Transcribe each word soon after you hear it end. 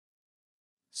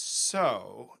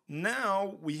So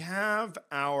now we have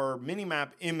our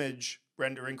Minimap image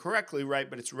rendering correctly, right?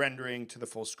 But it's rendering to the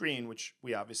full screen, which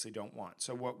we obviously don't want.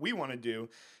 So what we want to do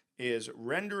is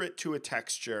render it to a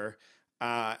texture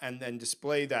and then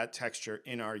display that texture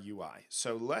in our UI.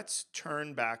 So let's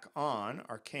turn back on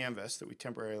our canvas that we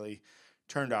temporarily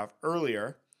turned off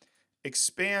earlier,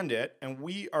 expand it, and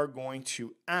we are going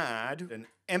to add an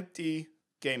empty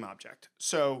game object.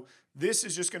 So this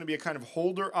is just going to be a kind of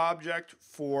holder object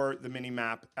for the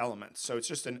Minimap elements. So it's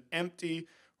just an empty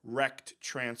Rect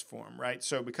transform, right?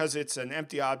 So because it's an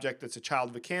empty object that's a child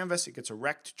of a canvas, it gets a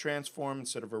Rect transform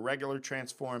instead of a regular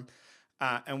transform.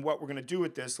 And what we're going to do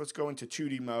with this, let's go into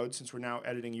 2D mode since we're now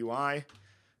editing UI.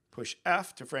 Push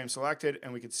F to frame selected,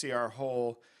 and we can see our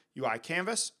whole UI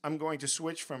canvas. I'm going to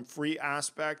switch from free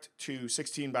aspect to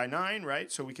 16:9,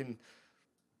 right? So we can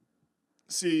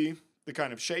see the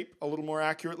kind of shape a little more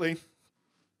accurately.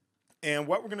 And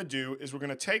what we're going to do is we're going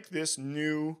to take this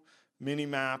new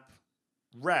Minimap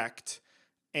Rect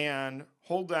and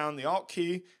hold down the Alt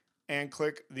key and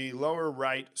click the lower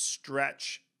right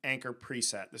stretch anchor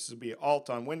preset. This will be Alt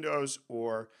on Windows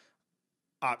or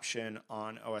Option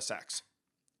on OS X.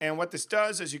 And what this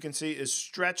does, as you can see, is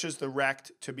stretches the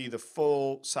Rect to be the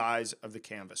full size of the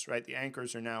canvas, right? The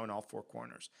anchors are now in all four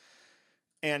corners.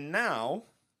 And now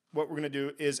what we're going to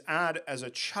do is add as a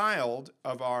child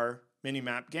of our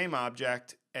Minimap game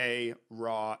object a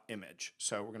raw image.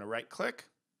 So we're going to right click,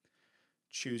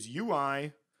 choose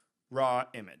UI, raw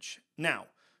image. Now,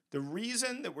 the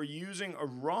reason that we're using a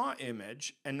raw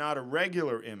image and not a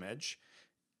regular image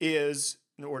is,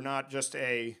 or not just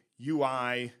a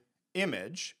UI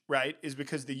image, right, is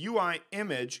because the UI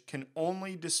image can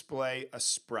only display a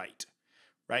sprite,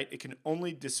 right? It can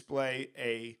only display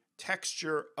a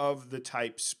texture of the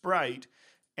type sprite,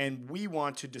 and we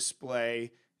want to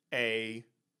display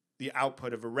the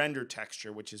output of a render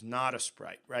texture, which is not a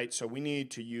sprite, right? So we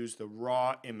need to use the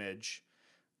raw image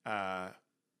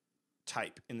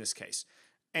type in this case.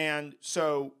 And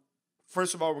so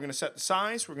first of all, we're going to set the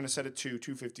size. We're going to set it to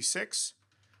 256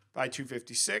 by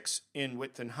 256 in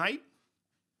width and height.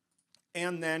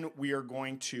 And then we are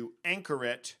going to anchor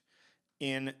it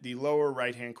in the lower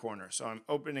right-hand corner. So I'm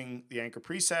opening the anchor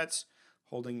presets,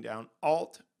 holding down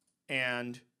Alt,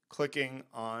 and clicking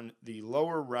on the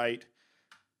lower right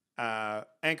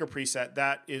anchor preset.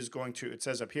 That is going to, it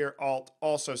says up here, Alt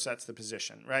also sets the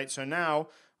position, right? So now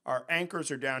our anchors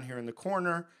are down here in the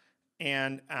corner,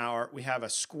 and we have a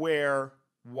square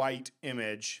white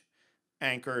image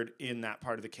anchored in that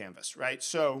part of the canvas, right?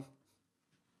 So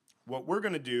what we're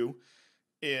going to do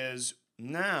is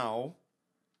now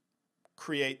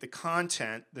create the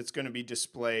content that's going to be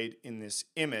displayed in this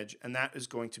image, and that is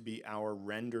going to be our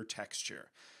render texture.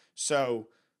 So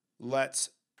let's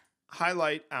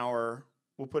highlight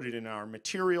we'll put it in our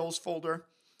materials folder.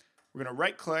 We're going to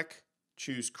right click,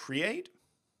 choose create,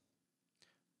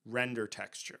 render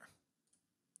texture.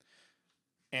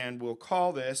 And we'll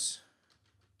call this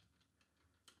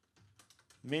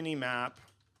Minimap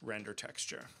render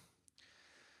texture.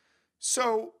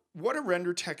 So what a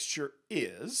render texture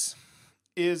is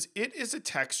it is a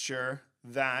texture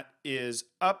that is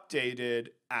updated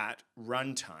at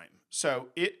runtime. So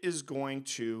it is going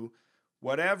to,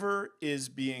 whatever is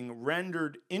being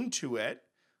rendered into it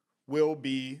will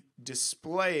be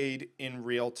displayed in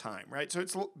real time, right? So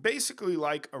it's basically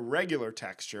like a regular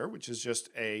texture, which is just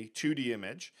a 2D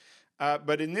image.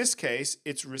 But in this case,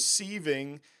 it's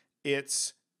receiving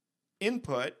its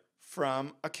input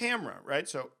from a camera, right?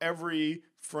 So every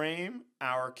frame,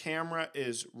 our camera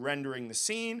is rendering the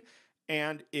scene,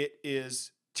 and it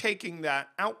is taking that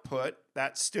output,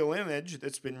 that still image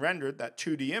that's been rendered, that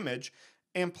 2D image,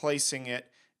 and placing it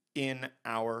in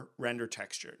our render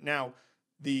texture. Now,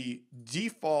 the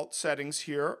default settings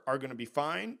here are going to be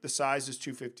fine. The size is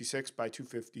 256 by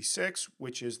 256,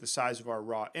 which is the size of our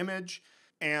raw image.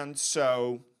 And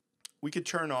so we could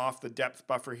turn off the depth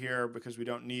buffer here because we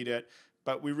don't need it,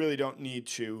 but we really don't need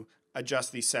to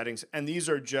adjust these settings. And these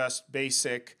are just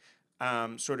basic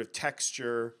sort of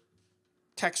texture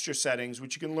settings,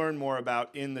 which you can learn more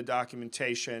about in the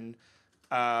documentation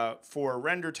for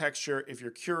render texture if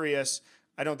you're curious.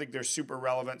 I don't think they're super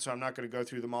relevant, so I'm not going to go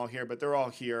through them all here, but they're all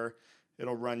here.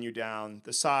 It'll run you down.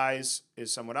 The size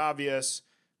is somewhat obvious,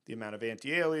 the amount of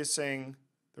anti-aliasing,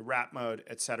 the wrap mode,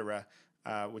 etc.,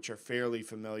 which are fairly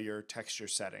familiar texture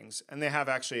settings. And they have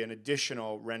actually an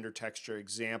additional render texture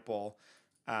example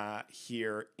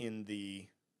here in the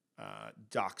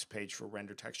docs page for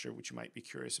render texture, which you might be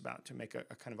curious about to make a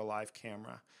kind of a live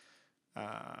camera,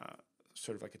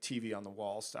 sort of like a TV on the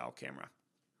wall style camera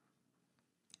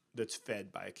that's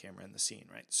fed by a camera in the scene,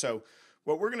 right? So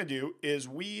what we're going to do is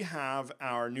we have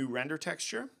our new render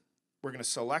texture. We're going to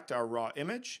select our raw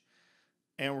image,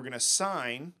 and we're going to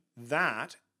assign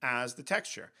that as the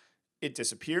texture. It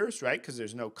disappears, right, because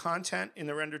there's no content in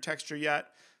the render texture yet.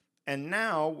 And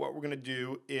now what we're going to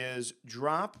do is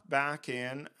drop back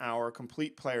in our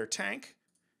complete player tank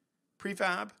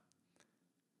prefab,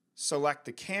 select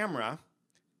the camera,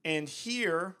 and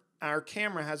here our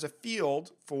camera has a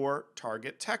field for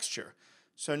target texture.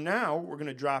 So now we're going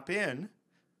to drop in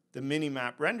the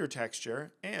Minimap render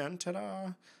texture, and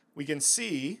ta-da, we can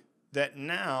see that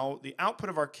now the output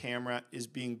of our camera is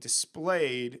being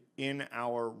displayed in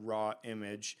our raw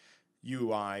image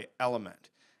UI element.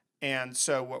 And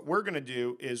so what we're going to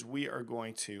do is we are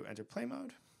going to enter play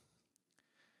mode.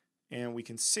 And we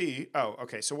can see, oh,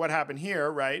 okay, so what happened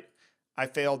here, right? I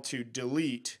failed to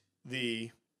delete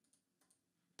the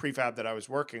prefab that I was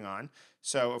working on.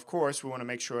 So of course, we want to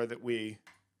make sure that we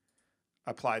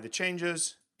apply the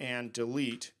changes and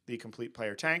delete the complete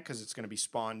player tank because it's going to be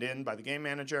spawned in by the game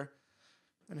manager.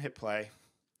 And hit play.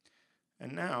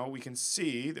 And now we can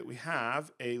see that we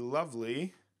have a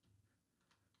lovely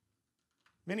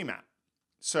Minimap.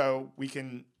 So we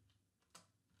can,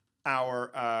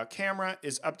 our camera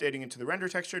is updating into the render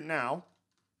texture now.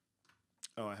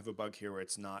 Oh, I have a bug here where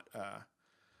it's not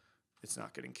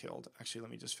getting killed. Actually,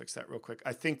 let me just fix that real quick.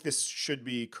 I think this should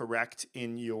be correct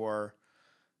in your,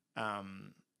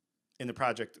 in the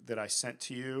project that I sent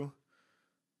to you.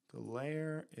 The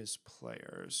layer is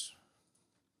players.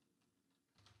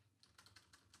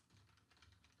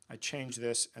 I changed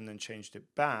this and then changed it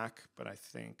back, but I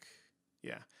think,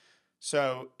 yeah.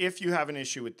 So if you have an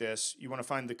issue with this, you want to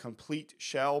find the complete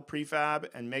shell prefab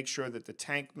and make sure that the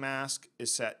tank mask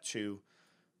is set to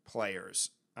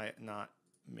players, not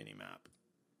Minimap.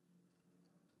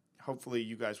 Hopefully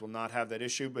you guys will not have that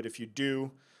issue, but if you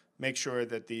do, make sure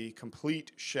that the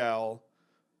complete shell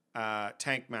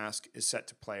tank mask is set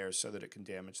to players so that it can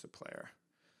damage the player.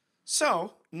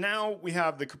 So now we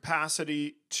have the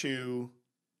capacity to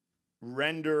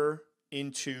render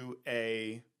into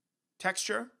a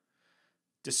texture,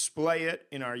 display it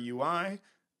in our UI,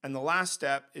 and the last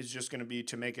step is just going to be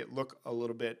to make it look a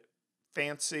little bit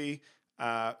fancy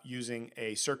using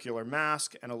a circular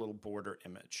mask and a little border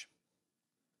image.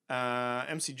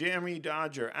 MC Jammy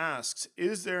Dodger asks,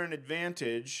 is there an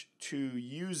advantage to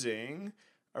using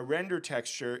a render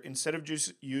texture instead of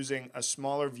just using a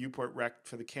smaller viewport rect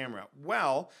for the camera?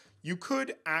 Well, you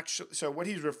could actually, so what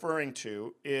he's referring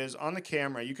to is on the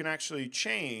camera, you can actually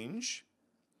change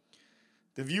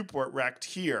the viewport rect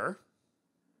here.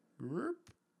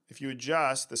 If you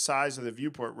adjust the size of the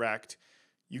viewport rect,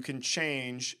 you can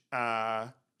change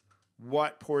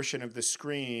what portion of the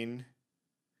screen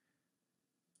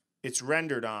it's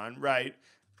rendered on, right?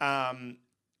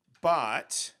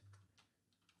 But,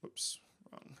 whoops,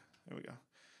 wrong, there we go.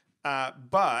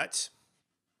 But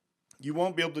you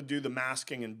won't be able to do the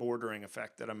masking and bordering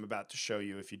effect that I'm about to show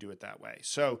you if you do it that way.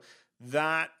 So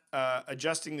that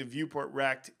adjusting the viewport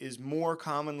rect is more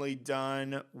commonly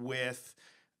done with,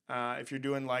 if you're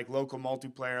doing like local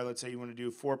multiplayer, let's say you want to do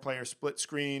a 4-player split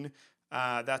screen,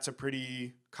 that's a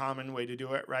pretty common way to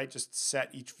do it, right? Just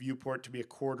set each viewport to be a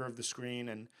quarter of the screen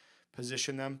and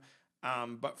position them.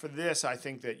 But for this, I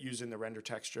think that using the render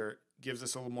texture gives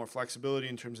us a little more flexibility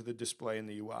in terms of the display in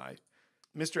the UI.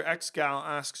 Mr. Xgal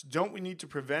asks, don't we need to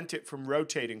prevent it from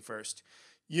rotating first?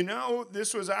 You know,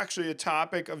 this was actually a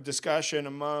topic of discussion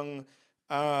among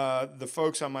the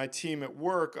folks on my team at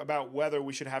work about whether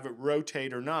we should have it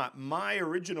rotate or not. My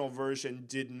original version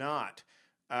did not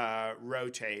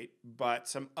rotate, but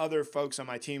some other folks on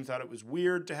my team thought it was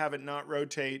weird to have it not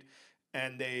rotate,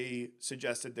 and they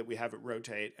suggested that we have it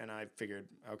rotate, and I figured,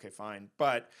 okay, fine.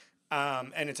 But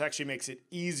and it actually makes it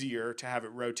easier to have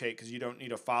it rotate because you don't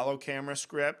need a follow camera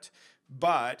script.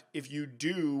 But if you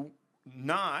do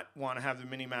not want to have the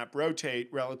Minimap rotate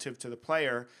relative to the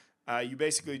player, you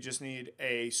basically just need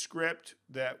a script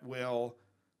that will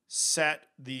set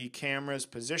the camera's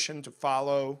position to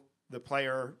follow the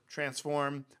player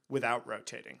transform without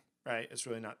rotating, right? It's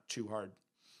really not too hard.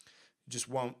 You just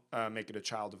won't make it a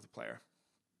child of the player.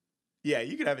 Yeah,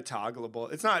 you could have it toggleable.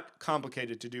 It's not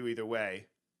complicated to do either way.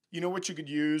 You know what you could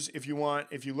use if you want?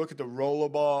 If you look at the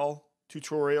Rollerball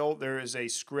tutorial, there is a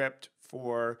script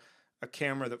for a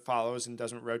camera that follows and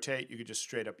doesn't rotate. You could just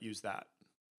straight up use that.